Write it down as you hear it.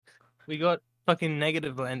We got fucking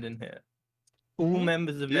Negative Land in here. All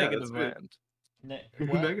members of Yeah, Negative that's right. Land.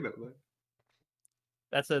 What? Negatively.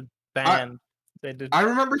 That's a band. They did. I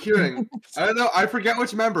remember hearing, I don't know, I forget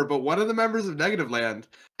which member, but one of the members of Negative Land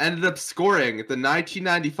ended up scoring the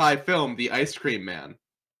 1995 film The Ice Cream Man.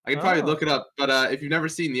 I can probably look it up, but if you've never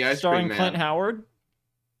seen The Ice Starring Cream Man, Clint Howard.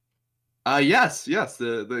 yes,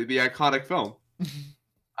 the iconic film.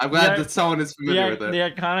 I'm glad that someone is familiar with it.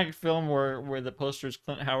 The iconic film where the poster is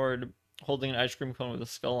Clint Howard holding an ice cream cone with a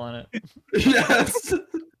skull on it. Yes.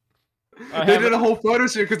 They did a whole photo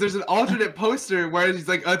shoot because there's an alternate poster where he's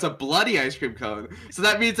like, oh, it's a bloody ice cream cone. So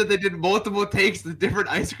that means that they did multiple takes of different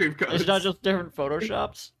ice cream cones. It's not just different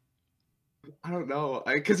photoshops? I don't know.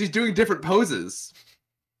 Because he's doing different poses.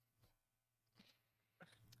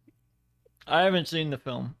 I haven't seen the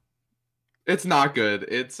film. It's not good.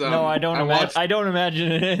 It's no, I don't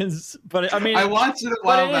imagine it is. But I mean, I watched it a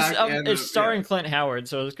while back. It's starring Clint Howard,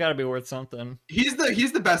 so it's got to be worth something. He's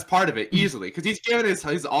the best part of it easily because he's giving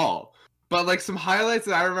his all. But like some highlights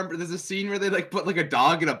that I remember, there's a scene where they like put like a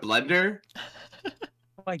dog in a blender.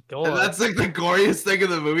 Oh my god! And that's like the goriest thing in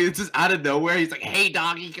the movie. It's just out of nowhere. He's like, "Hey,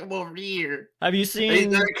 doggy, come over here." Have you seen?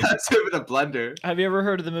 And then it cuts him in a blender. Have you ever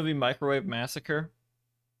heard of the movie Microwave Massacre?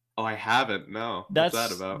 Oh, I haven't. No. What's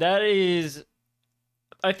that about? That is.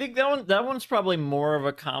 I think that one's probably more of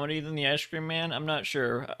a comedy than The Ice Cream Man. I'm not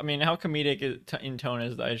sure. I mean, how comedic in tone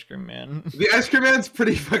is The Ice Cream Man? The Ice Cream Man's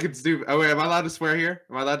pretty fucking stupid. Oh wait, am I allowed to swear here?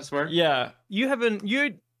 Am I allowed to swear? Yeah. You haven't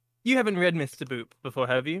read Mr. Boop before,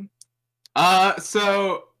 have you?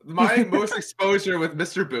 So my most exposure with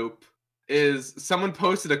Mr. Boop is someone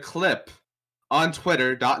posted a clip on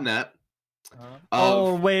Twitter.net.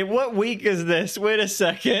 Oh wait, what week is this? Wait a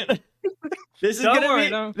second. This is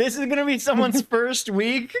gonna be someone's first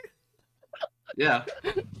week. Yeah.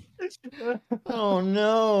 Oh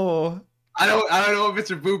no. I don't know what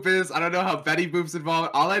Mr. Boop is. I don't know how Betty Boop's involved.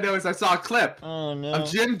 All I know is I saw a clip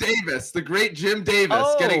of Jim Davis, the great Jim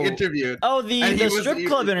Davis, getting interviewed. Oh, the strip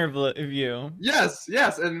club interview. Yes,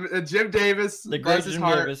 and Jim Davis, the great Jim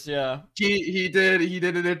Davis, yeah. He did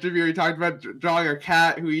an interview. He talked about drawing a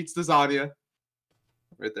cat who eats lasagna.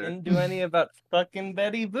 Right there. Didn't do any about fucking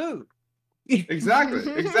Betty Boop.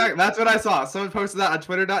 Exactly. That's what I saw. Someone posted that on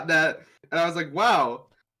Twitter.net, and I was like, wow.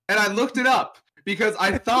 And I looked it up because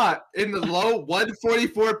I thought in the low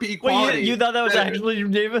 144p quality. Wait, you thought that was actually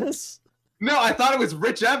Jim Davis? No, I thought it was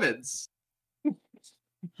Rich Evans.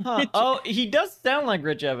 Huh. Oh, he does sound like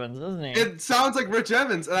Rich Evans, doesn't he? It sounds like Rich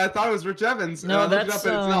Evans, and I thought it was Rich Evans. No, and I looked it up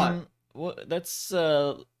and it's not. What? That's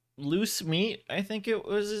Loose Meat. I think it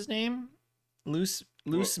was his name.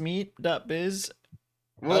 Loosemeat.biz.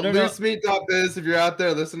 Well, loosemeat.biz, if you're out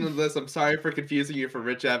there listening to this, I'm sorry for confusing you for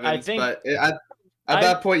Rich Evans, but at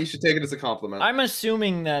that point, you should take it as a compliment. I'm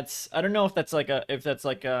assuming that's. I don't know if that's like a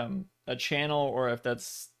channel or if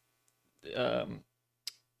that's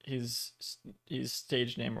his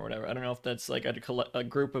stage name or whatever. I don't know if that's like a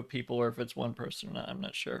group of people or if it's one person or not. I'm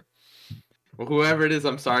not sure. Well, whoever it is,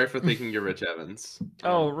 I'm sorry for thinking you're Rich Evans.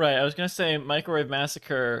 Oh right, I was gonna say Microwave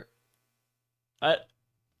Massacre.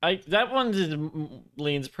 That one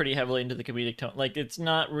leans pretty heavily into the comedic tone. Like it's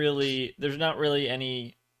not really. There's not really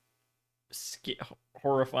any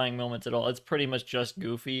horrifying moments at all. It's pretty much just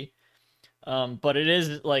goofy. But it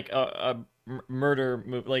is like a murder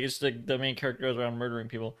movie. Like it's the main character goes around murdering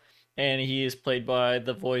people, and he is played by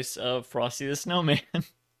the voice of Frosty the Snowman.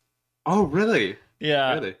 Oh really?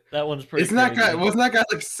 Yeah. Really? That one's pretty. Wasn't that guy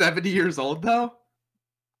like 70 years old though?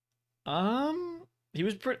 He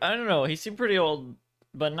was pretty. I don't know. He seemed pretty old,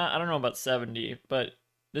 but not. I don't know about 70. But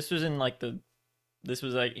this was in like in the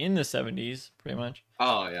 70s, pretty much.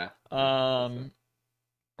 Oh yeah.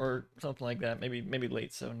 Or something like that. Maybe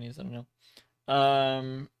late 70s. I don't know.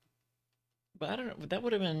 But I don't know. That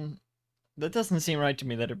would have been. That doesn't seem right to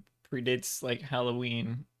me. That it predates like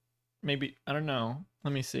Halloween. Maybe I don't know.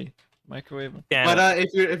 Let me see. Microwave. Yeah. But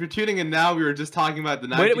if you're tuning in now, we were just talking about the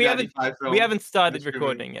 1995 film. We haven't started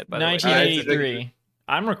recording yet. By the way. 1983.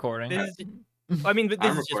 I'm recording. I mean, but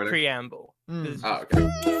this is just preamble. Oh, okay.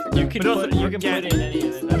 You can put in any of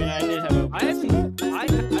it. I mean, I did have a. I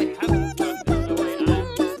haven't started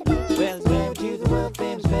this story. Welcome to the world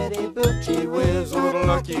famous Betty Boop. She was a little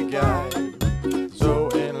lucky guy. So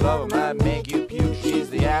in love might make you puke. She's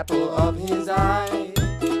the apple of his eye.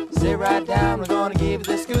 Sit right down, we're gonna give you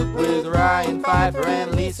the scoop with Ryan Pfeiffer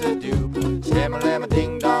and Lisa Doop. Stamma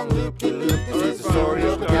ding dong loop de loop. This is the story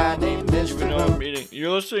of a guy named Mr. Boop.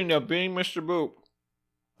 You're listening to Being Mr. Boop.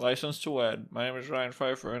 Licensed to Wed. My name is Ryan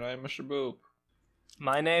Pfeiffer and I'm Mr. Boop.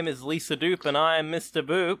 My name is Lisa Doop and I am Mr.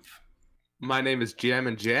 Boop. My name is Jam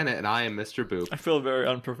and Janet and I am Mr. Boop. I feel very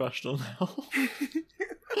unprofessional now.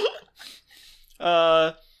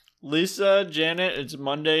 Lisa, Janet, it's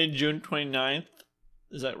Monday, June 29th.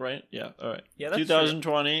 Is that right? Yeah, all right. Yeah, that's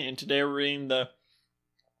 2020, and today we're reading the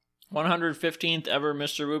 115th ever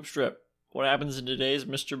Mr. Boop strip. What happens in today's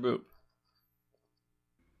Mr. Boop?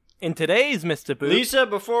 In today's Mr. Boop. Lisa,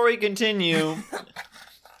 before we continue,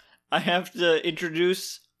 I have to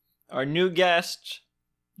introduce our new guest,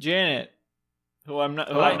 Janet, who I'm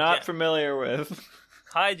not familiar with.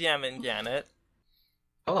 Hi, Jammin' Janet.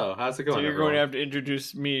 Hello, how's it going? So you're everyone? going to have to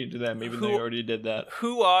introduce me to them, even though you already did that.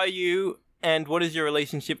 Who are you, and what is your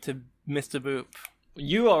relationship to Mr. Boop?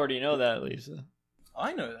 You already know that, Lisa.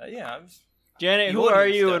 I know that, yeah. Janet, who are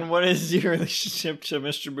you, and what is your relationship to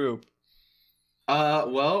Mr. Boop?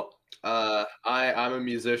 I'm a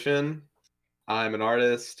musician. I'm an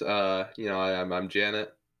artist. I'm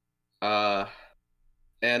Janet.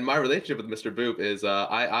 And my relationship with Mr. Boop is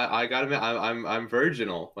I gotta admit I'm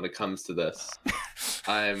virginal when it comes to this.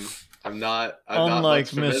 I'm not Unlike not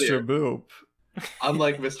much Mr. familiar. Boop.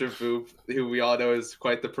 Unlike Mr. Boop, who we all know is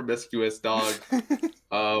quite the promiscuous dog.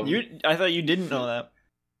 I thought you didn't know that.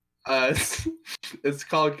 It's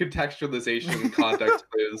called contextualization and context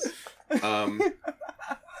clues.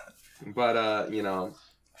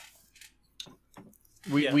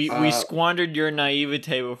 We squandered your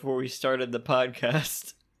naivete before we started the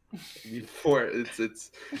podcast. Before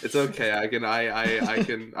it's okay. I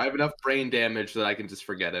have enough brain damage that I can just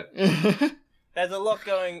forget it. There's a lot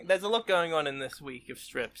going on in this week of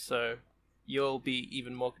strips, so you'll be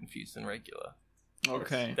even more confused than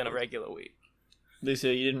a regular week.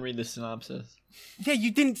 Lisa, you didn't read the synopsis. Yeah,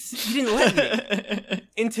 you didn't let me.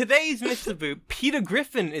 In today's Mr. Boop, Peter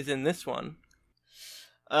Griffin is in this one.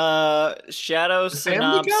 Shadow The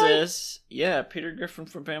Family synopsis. Yeah, Peter Griffin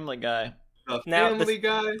from Family Guy. The Now, Family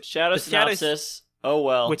Guy. Shadow The Shadow- synopsis. Oh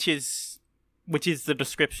well. Which is the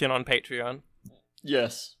description on Patreon.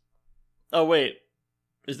 Yes. Oh wait,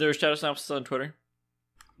 is there a shadow synopsis on Twitter?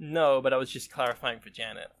 No, but I was just clarifying for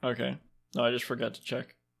Janet. Okay. No, I just forgot to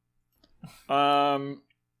check. 4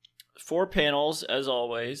 panels as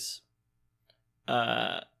always.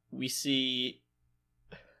 We see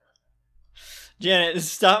Janet,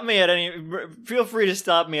 stop me at any. Feel free to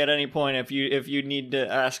stop me at any point if you need to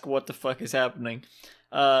ask what the fuck is happening.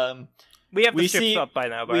 We have the strips up by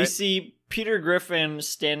now, right? We see Peter Griffin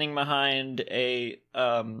standing behind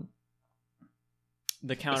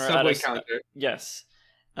the counter at Subway a counter. Yes,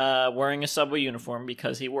 wearing a Subway uniform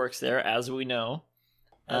because he works there, as we know.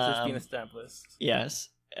 As has been established. Yes.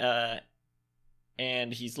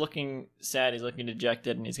 And he's looking sad, he's looking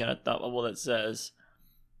dejected, and he's got a thought bubble that says,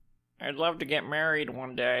 "I'd love to get married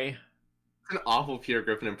one day." It's an awful Peter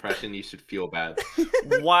Griffin impression. You should feel bad.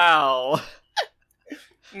 Wow.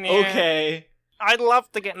 Yeah. Okay. I'd love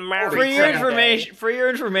to get married. For your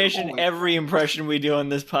information, every impression we do on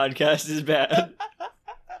this podcast is bad.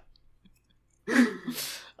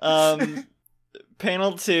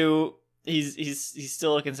 Panel 2, he's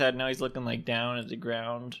still looking sad now. He's looking like down at the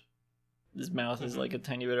ground. His mouth is like a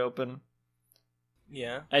tiny bit open.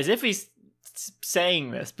 Yeah. As if he's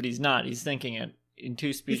saying this, but he's not. He's thinking it in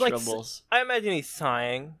 2 speech bubbles. I imagine he's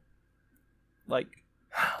sighing. Like,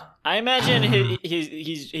 I imagine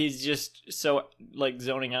he's just so like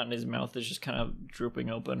zoning out, and his mouth is just kind of drooping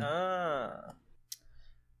open.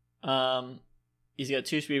 He's got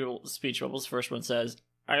 2 speech bubbles. First one says,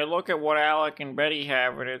 "I look at what Alec and Betty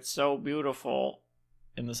have, and it's so beautiful."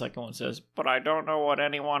 And the second one says, "But I don't know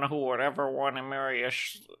anyone who would ever want to marry a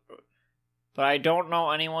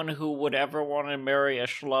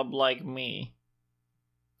schlub like me."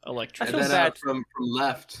 Electric. And then from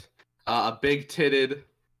left, a big-titted,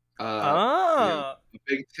 a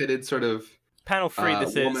big-titted sort of panel 3.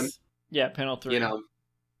 This woman. is panel 3.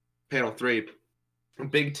 Panel 3, a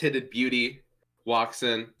big-titted beauty walks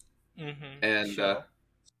in, and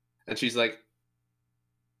she's like,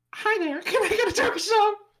 "Hi there, can I get a turkey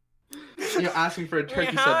sub?" Asking for a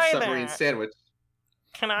turkey submarine sandwich.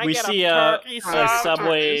 Can I We get see a a turkey sub?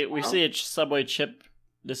 Subway. We see a Subway chip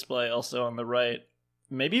display also on the right.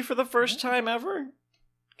 Maybe for the first time ever.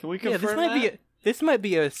 Can we confirm this might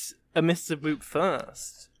be a Mr. Boop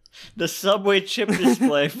first. The Subway chip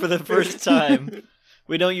display for the first time.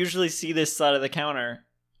 We don't usually see this side of the counter.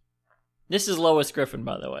 This is Lois Griffin,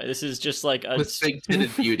 by the way. This is just like a With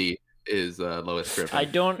big-titted beauty is Lois Griffin. I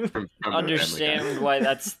don't from understand why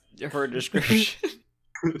that's her description.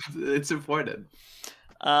 It's important.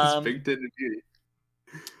 It's big-titted beauty.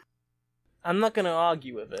 I'm not gonna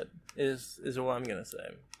argue with it. Is what I'm gonna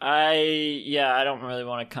say. I don't really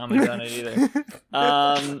want to comment on it either.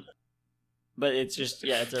 But it's just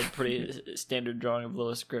it's a pretty standard drawing of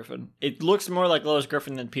Lois Griffin. It looks more like Lois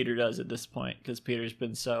Griffin than Peter does at this point, because Peter's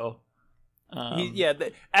been so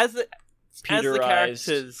As the Peterized.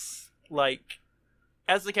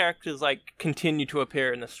 characters continue to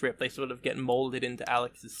appear in the strip, they sort of get molded into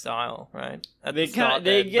Alex's style, right? At They the start,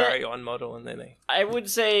 they they're get- very on model, and then they I would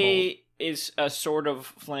say is a sort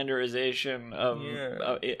of Flanderization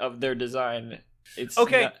of their design. It's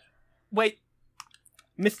Okay. not- Wait,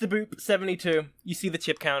 Mr. Boop 72. You see the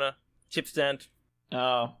chip counter, chip stand.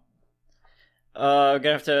 Oh. I'm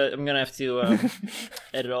gonna have to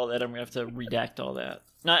edit all that. I'm gonna have to redact all that.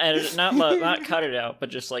 Not edit it, not cut it out, but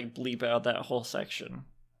just like bleep out that whole section.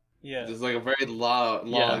 Yeah. There's like a very long.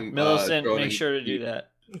 Yeah, Millicent, droning make sure to do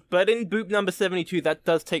that. But in Boop number 72, that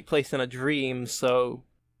does take place in a dream, so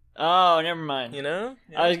Oh, never mind. you know.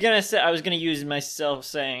 I was gonna use myself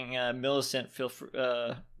saying Millicent feel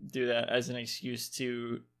do that as an excuse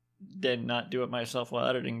to then not do it myself while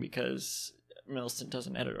editing because Millicent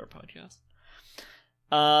doesn't edit our podcast.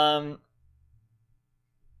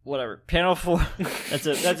 Whatever. Panel 4.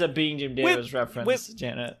 That's a Being Jim Davis reference,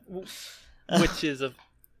 Janet. Which is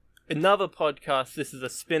another podcast. This is a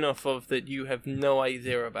spin-off of that you have no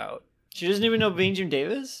idea about. She doesn't even know Being Jim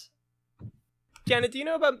Davis? Janet, do you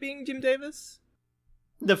know about Being Jim Davis?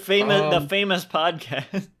 The famous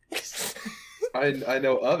podcast. I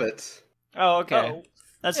know of it. Oh, okay. Oh,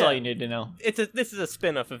 That's yeah. all you need to know. This is a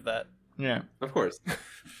spin-off of that. Yeah. Of course.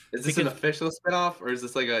 Is this an official spin-off, or is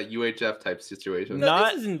this like a UHF type situation? No,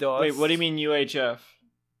 this is endorsed. Wait, what do you mean UHF?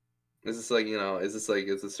 Is this like,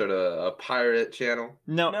 is this sort of a pirate channel?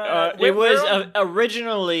 No, No, it was we're on-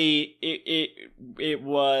 originally it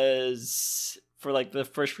was for like the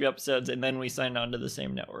first few episodes, and then we signed on to the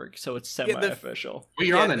same network, so it's semi-official. Wait,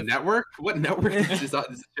 you're Yeah, on a network? What network is this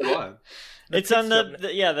show on? It's on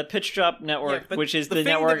the Pitch Drop network, but which is the the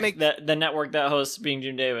thing network that the network that hosts Being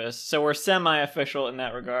Jim Davis. So we're semi-official in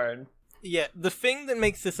that regard. Yeah, the thing that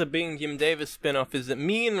makes this a Being Jim Davis spin-off is that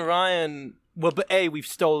me and Ryan, but we've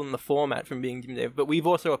stolen the format from Being Jim Davis, but we've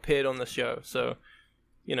also appeared on the show, so,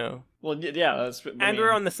 you know. Well, yeah, that's. And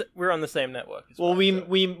we're on the same network. As Well, so.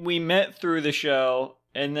 we met through the show,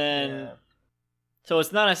 and then. Yeah. So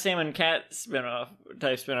it's not a Sam and Cat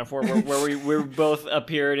type spinoff where we both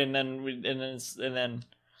appeared and then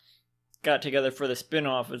got together for the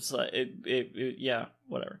spinoff. It's like it yeah,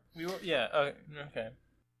 whatever. Okay.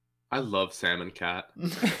 I love Sam and Cat.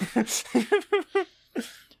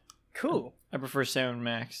 Cool. I prefer Sam and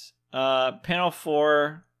Max. Panel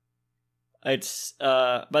 4. It's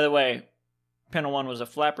by the way, panel 1 was a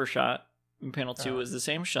flapper shot, and panel 2 was the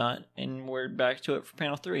same shot, and we're back to it for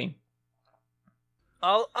panel 3.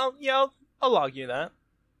 I'll argue that.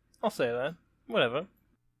 I'll say that. Whatever.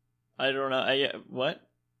 I don't know. What?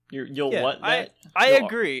 You'll Yeah, what that? I You'll-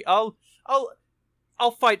 agree. I'll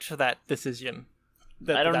fight for that decision.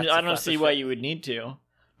 I don't see why you would need to.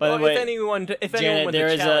 By the way, if anyone with Janet,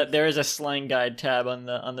 a challenge, there is a slang guide tab on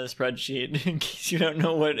the spreadsheet in case you don't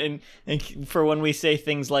know what and for when we say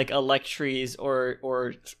things like electries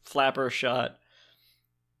or flapper shot.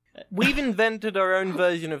 we've invented our own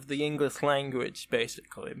version of the English language,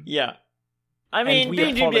 basically. Yeah, I mean, we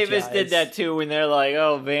Being Jim Davis apologize. did that too when they're like,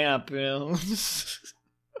 "Oh, vamp," you know.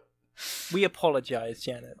 We apologize,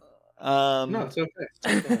 Janet. No, it's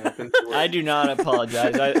okay. I do not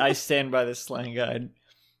apologize. I stand by the slang guide.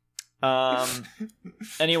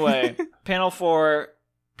 Anyway, panel 4,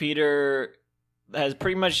 Peter has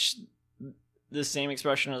pretty much the same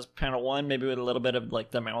expression as panel 1, maybe with a little bit of like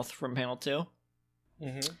the mouth from panel 2.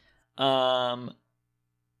 Mm-hmm.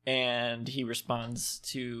 And he responds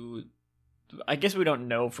to, I guess we don't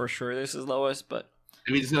know for sure this is Lois, but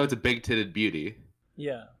We just know it's a big-titted beauty.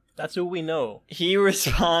 Yeah, that's all we know. he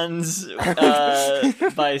responds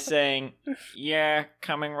by saying, "Yeah,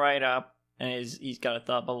 coming right up." And he's got a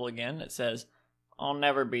thought bubble again that says, "I'll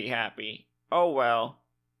never be happy. Oh well."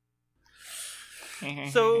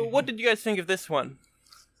 So, what did you guys think of this one?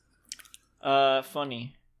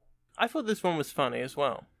 Funny. I thought this one was funny as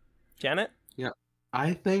well. Janet?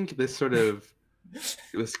 I think this sort of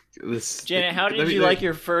this. Janet, how did you like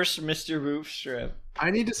your first Mr. Boop strip? I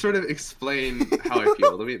need to sort of explain how I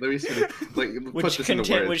feel. Let me sort of like put this into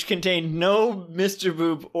words. Which contained no Mr.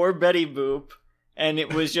 Boop or Betty Boop, and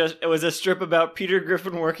it was a strip about Peter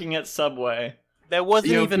Griffin working at Subway. There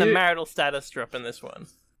wasn't You know, even a Peter- marital status strip in this one.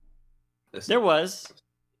 There was.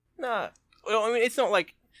 Nah. Well, I mean, it's not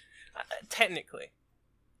like... technically.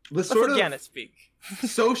 The Let's sort let of Janet speak.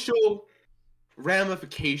 social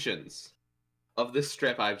ramifications of this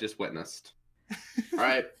strip I've just witnessed. All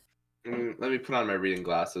right, let me put on my reading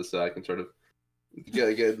glasses so I can sort of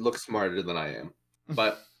look smarter than I am.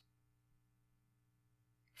 But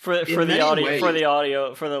For many the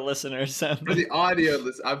audio for the listeners. For the audio,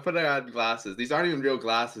 I'm putting on glasses. These aren't even real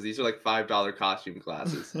glasses. These are like $5 costume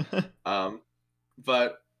glasses.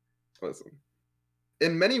 But listen,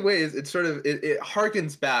 in many ways, it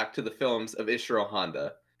harkens back to the films of Ishiro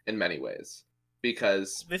Honda in many ways,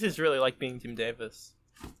 because This is really like being Jim Davis.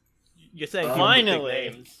 You're saying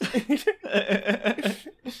Finally. big names.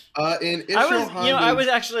 in Ishiro Honda, I was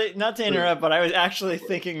actually, not to interrupt, but I was actually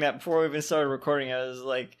thinking that before we even started recording. I was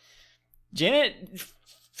like, Janet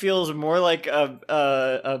feels more like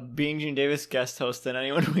a Being Jim Davis guest host than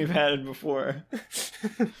anyone we've had before.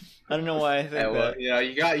 I don't know why I think that. Yeah,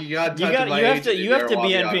 you got You have to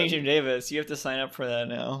be on Being Jim Davis. You have to sign up for that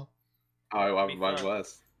now. Oh, I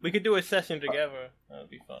was. We could do a session together. That would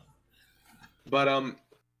be fun. But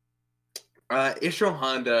Ishiro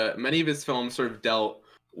Honda, many of his films sort of dealt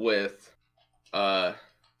with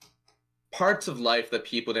parts of life that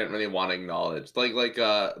people didn't really want to acknowledge. Like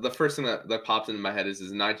the first thing that pops into my head is his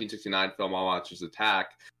 1969 film All Monsters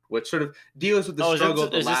Attack, which sort of deals with the struggle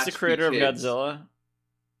of the Is this the creator of kids. Godzilla?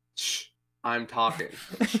 Shh, I'm talking.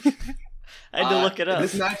 I had to look it up.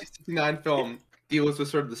 This 1969 film deals with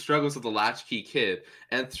sort of the struggles of the latchkey kid,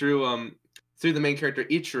 and through the main character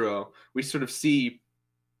Ichiro, we sort of see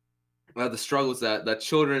the struggles that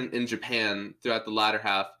children in Japan throughout the latter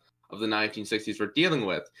half of the 1960s were dealing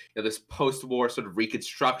with. This post-war sort of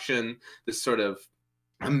reconstruction, this sort of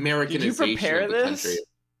Americanization Did you prepare of the this? country.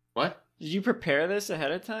 What? Did you prepare this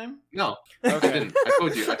ahead of time? No, Okay. I didn't. I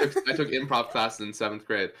told you. I took improv classes in 7th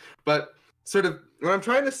grade. But sort of what I'm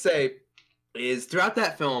trying to say is throughout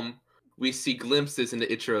that film, we see glimpses into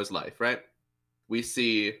Ichiro's life, right? We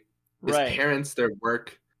see his parents, their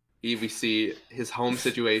work. We see his home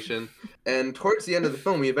situation. And towards the end of the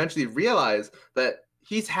film, we eventually realize that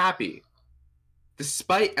he's happy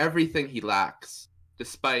despite everything he lacks,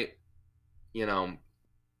 despite,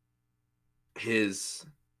 his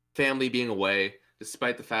family being away,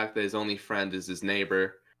 despite the fact that his only friend is his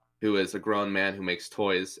neighbor, who is a grown man who makes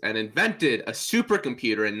toys and invented a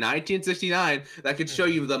supercomputer in 1969 that could show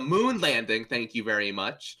you the moon landing. Thank you very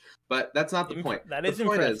much. But that's not the point. That the is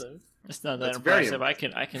point impressive. It's not that That's very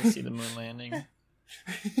impressive. I can see the moon landing.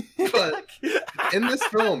 But in this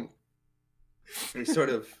film, we sort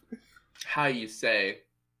of, how you say,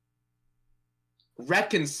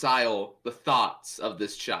 reconcile the thoughts of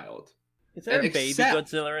this child. Is there And a baby accept-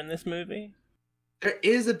 Godzilla in this movie? There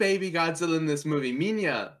is a baby Godzilla in this movie.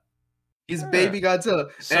 Minya. He's baby Godzilla.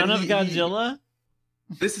 Son And of Godzilla?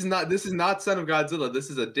 This is not Son of Godzilla. This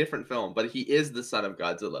is a different film, but he is the son of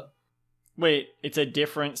Godzilla. Wait, it's a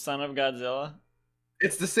different Son of Godzilla?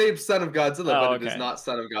 It's the same Son of Godzilla, Oh, but it okay. is not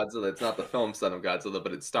Son of Godzilla. It's not the film Son of Godzilla,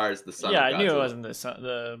 but it stars the son Yeah, of Godzilla. I knew it wasn't the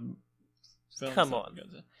film Come Son of on.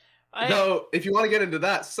 Godzilla. Though, if you want to get into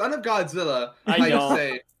that, Son of Godzilla, I like don't.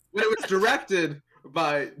 say, when it was directed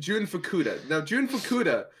by Jun Fukuda. Now, Jun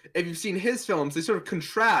Fukuda, if you've seen his films, they sort of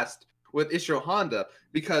contrast with Ishiro Honda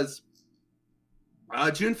because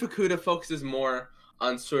Jun Fukuda focuses more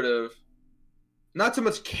on sort of not so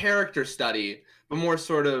much character study, but more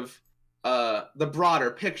sort of the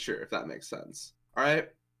broader picture, if that makes sense. All right,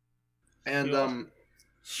 and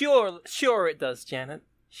Sure it does, Janet.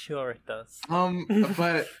 Sure it does.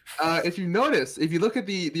 but if you look at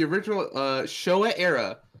the original Showa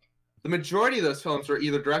era, the majority of those films were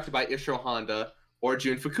either directed by Ishiro Honda or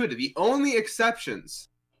Jun Fukuda. The only exceptions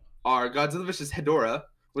are Godzilla vs. Hedorah,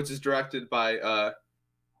 which is directed by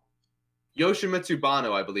Yoshimitsu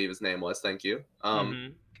Banno, I believe his name was. Thank you.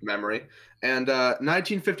 Memory. And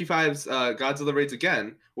 1955's Godzilla Raids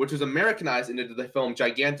Again, which was Americanized into the film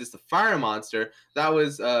Gigantus the Fire Monster. That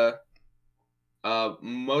was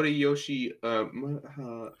Motoyoshi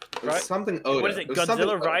Right. something Oda. What is it? was something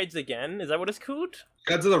Godzilla Oda. Rides Again? Is that what it's called?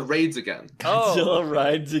 Godzilla Raids Again. Godzilla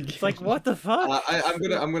rides again. It's like, what the fuck? I'm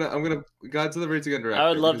gonna Godzilla Raids Again director. I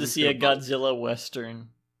would love to because see a it's gonna Godzilla western.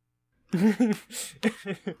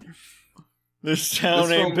 This town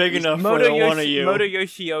This ain't film big is enough for the one of you.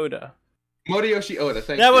 Motoyoshi Oda. Motoyoshi Oda.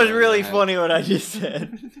 Thank That you. was really I- funny what I just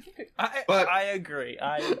said. But- I agree.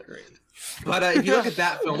 But if you look at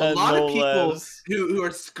that film, a And lot no of people laughs. who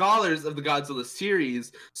are scholars of the Godzilla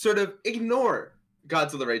series sort of ignore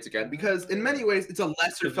Godzilla Raids Again because in many ways it's a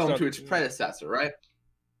lesser It's film not- to its predecessor, right?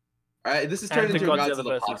 All right, this is And turned the into a Godzilla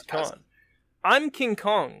Godzilla vs. podcast. Kong. I'm King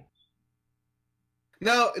Kong.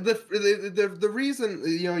 Now, the reason,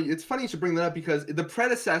 it's funny you should bring that up because the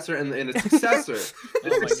predecessor and its successor, Oh the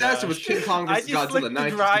my successor gosh. was King Kong I vs. just Godzilla looked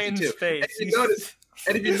at Ryan's 1962. face.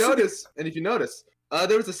 And if you notice,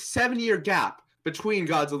 there was a 7-year gap between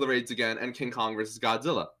Godzilla Raids Again and King Kong vs.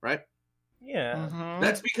 Godzilla, right? Yeah. Mhm.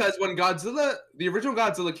 That's because when the original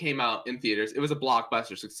Godzilla came out in theaters, it was a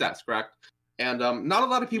blockbuster success, correct? And not a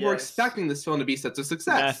lot of people were Yes. expecting this film to be such a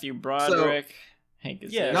success. Matthew Broderick, Hank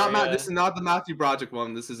Yeah. Azaria, This is not the Matthew Broderick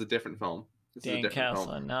one. This is a different film. This is a Dan different film.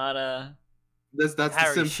 Castellaneta. That's the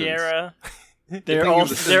Harry Simpsons. Shearer. They're thinking of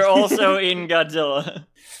also the they're Simpsons. also in Godzilla.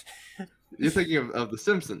 You're thinking of the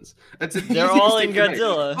Simpsons. It's an They're easy all in mistake to make.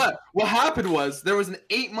 Godzilla. But what happened was there was an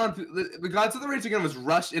 8-month. The Godzilla Raids Again was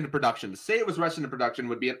rushed into production. To say it was rushed into production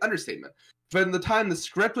would be an understatement. From the time the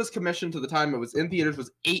script was commissioned to the time it was in theaters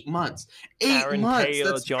was 8 months. 8 Aaron months.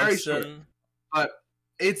 Taylor That's very short. Johnson. But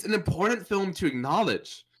it's an important film to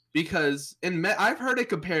acknowledge because I've heard it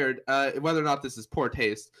compared, whether or not this is poor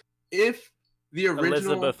taste, if the original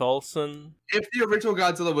Elizabeth Olsen.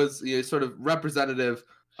 Godzilla was sort of representative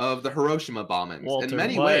of the Hiroshima bombings. Walter In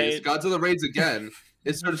many White. ways, Godzilla Raids Again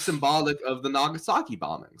is sort of symbolic of the Nagasaki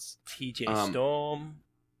bombings. TJ Um, Storm.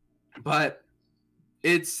 But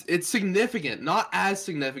it's significant, not as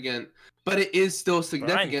significant, but it is still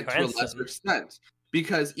significant to a lesser Cranston. extent.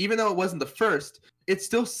 Because even though it wasn't the first, it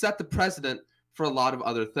still set the precedent for a lot of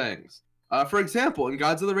other things. For example, in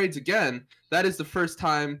Godzilla Raids Again, that is the first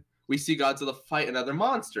time we see Godzilla fight another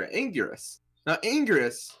monster, Anguirus. Now,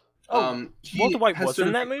 Anguirus, he Walter White has was sort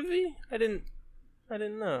in of- that movie? I didn't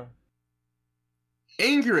know.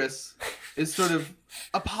 Anguirus is sort of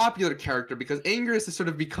a popular character because Anguirus has sort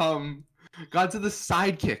of become Godzilla's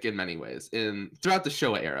sidekick in many ways throughout the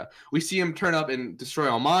Showa era. We see him turn up in Destroy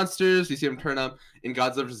All Monsters. We see him turn up in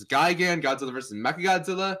Godzilla vs. Gigan, Godzilla vs.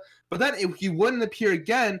 Mechagodzilla. But then he wouldn't appear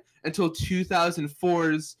again until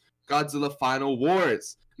 2004's Godzilla Final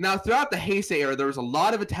Wars. Now, throughout the Heisei era, there was a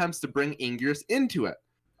lot of attempts to bring Anguirus into it.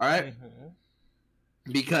 All right,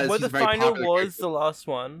 because Were he's the a very Final popular Wars character. the last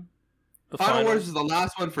one? The Final Wars was the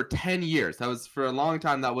last one for 10 years. That was for a long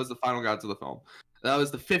time. That was the final Godzilla film. That was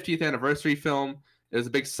the 50th anniversary film. It was a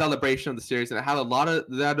big celebration of the series, and it had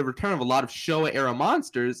a return of a lot of Showa era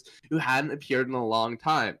monsters who hadn't appeared in a long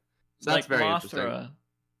time. So that's like very Mothra. interesting.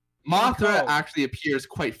 Mothra Oh. actually appears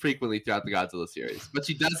quite frequently throughout the Godzilla series, but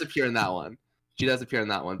she does appear in that one.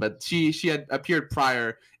 But she had appeared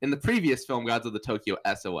prior in the previous film, Godzilla Tokyo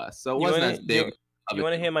SOS. So it wasn't as big. You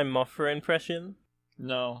want to hear my Mothra impression?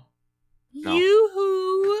 No. No.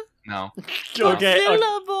 Yoo-hoo! No. Okay.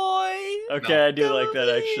 Godzilla boy! Okay, No. I do like that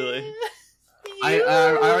actually. I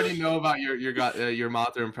already know about your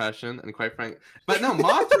Mothra impression, and quite frank, but no,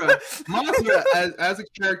 Mothra as a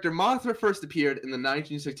character, Mothra first appeared in the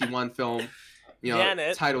 1961 film,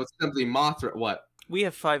 Janet. titled simply Mothra. What? We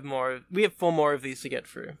have 4 more of these to get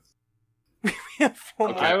through. We have 4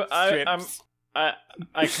 Okay. more strips.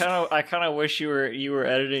 I kind of wish you were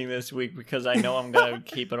editing this week because I know I'm gonna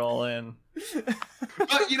keep it all in. But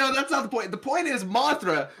that's not the point. The point is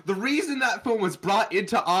Mothra. The reason that film was brought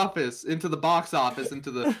into the box office,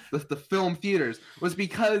 into the film theaters, was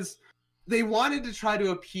because they wanted to try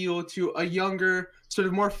to appeal to a younger, sort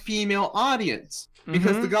of more female audience.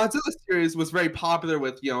 Because the Godzilla series was very popular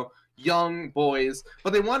with young boys,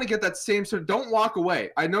 but they want to get that same sort of. Don't walk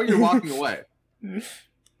away. I know you're walking away.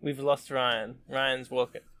 We've lost Ryan. Ryan's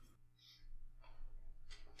walking.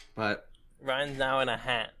 But Ryan's now in a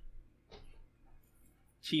hat.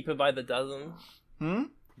 Cheaper by the dozen.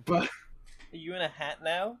 but Are you in a hat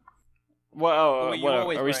now? Wow. Well, you What?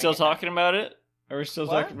 always Are we wearing still a hat. talking about it? Are we still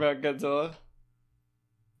What? talking about Godzilla?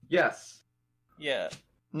 yes, Yeah.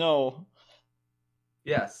 No.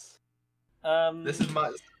 yes. This is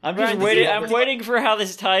my. I'm Ryan, just does waiting. he I'm have- waiting for how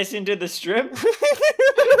this ties into the strip.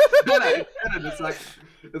 It's gonna in a second.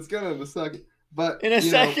 It's gonna in a second. But In a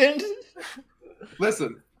second.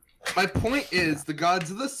 Listen, my point is the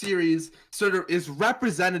Godzilla series sort of is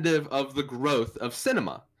representative of the growth of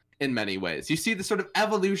cinema in many ways. You see the sort of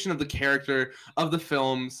evolution of the character of the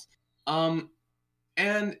films,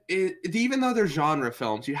 and even though they're genre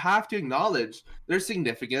films, you have to acknowledge their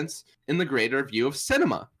significance in the greater view of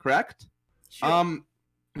cinema. Correct? Sure.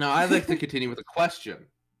 Now I'd like to continue with a question.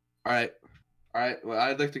 All right. Well,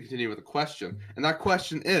 I'd like to continue with a question, and that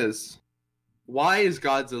question is, why is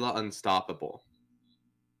Godzilla unstoppable?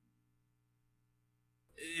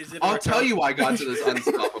 Is it I'll tell you why Godzilla is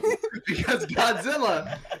unstoppable. Because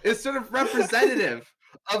Godzilla is sort of representative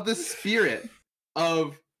of the spirit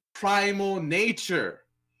of primal nature,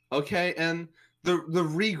 okay, and the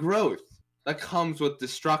regrowth that comes with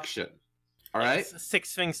destruction. All right. It's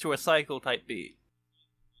 6 things to a cycle type beat.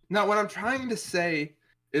 Now, what I'm trying to say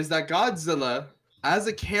is that Godzilla, as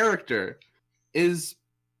a character, is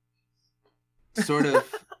sort of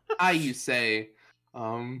how you say,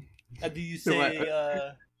 Do you So what-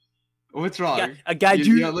 say, what's wrong? a guy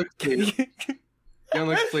You don't look pleased. You don't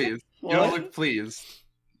look pleased. You don't What? look pleased.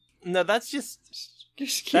 No, that's just Keep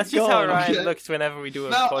that's just how going. Ryan Okay. looks whenever we do a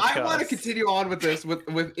Now, podcast. I want to continue on with this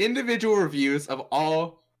with individual reviews of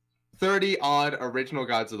all 30 odd original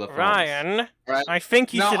Gods of the films. Ryan, Right. I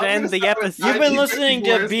think you Now, should I'm gonna end the start with episode. You've been listening to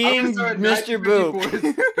 1954's Being Mr. Boop.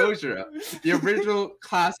 1954's Gojira, the original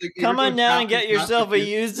classic. Come on original down and Japanese get yourself a masterpiece.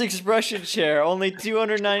 used expression chair. Only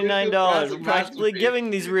 $299. We're practically giving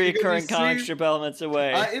these reoccurring comic strip elements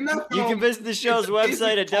away. In that You can film, visit the show's it's a basic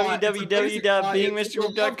website at plot, it's a basic plot, it's a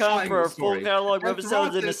www.beingmrboop.com for a love full triangle catalog of And episodes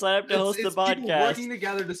throughout and to this, sign up to host the it's people podcast. working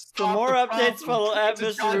together to For stop more the updates, problem. follow It's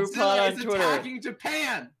 @MrRuPod Godzilla on is Twitter. attacking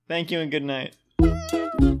Japan. Thank you and good night.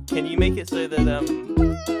 Can you make it so that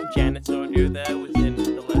Janet's audio there was in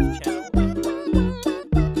the left channel?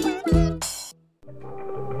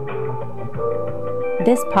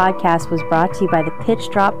 This podcast was brought to you by the Pitch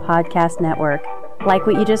Drop Podcast Network. Like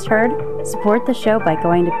what you just heard? Support the show by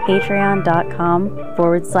going to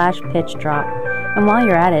patreon.com/pitchdrop. And while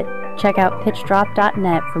you're at it, check out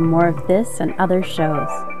pitchdrop.net for more of this and other shows.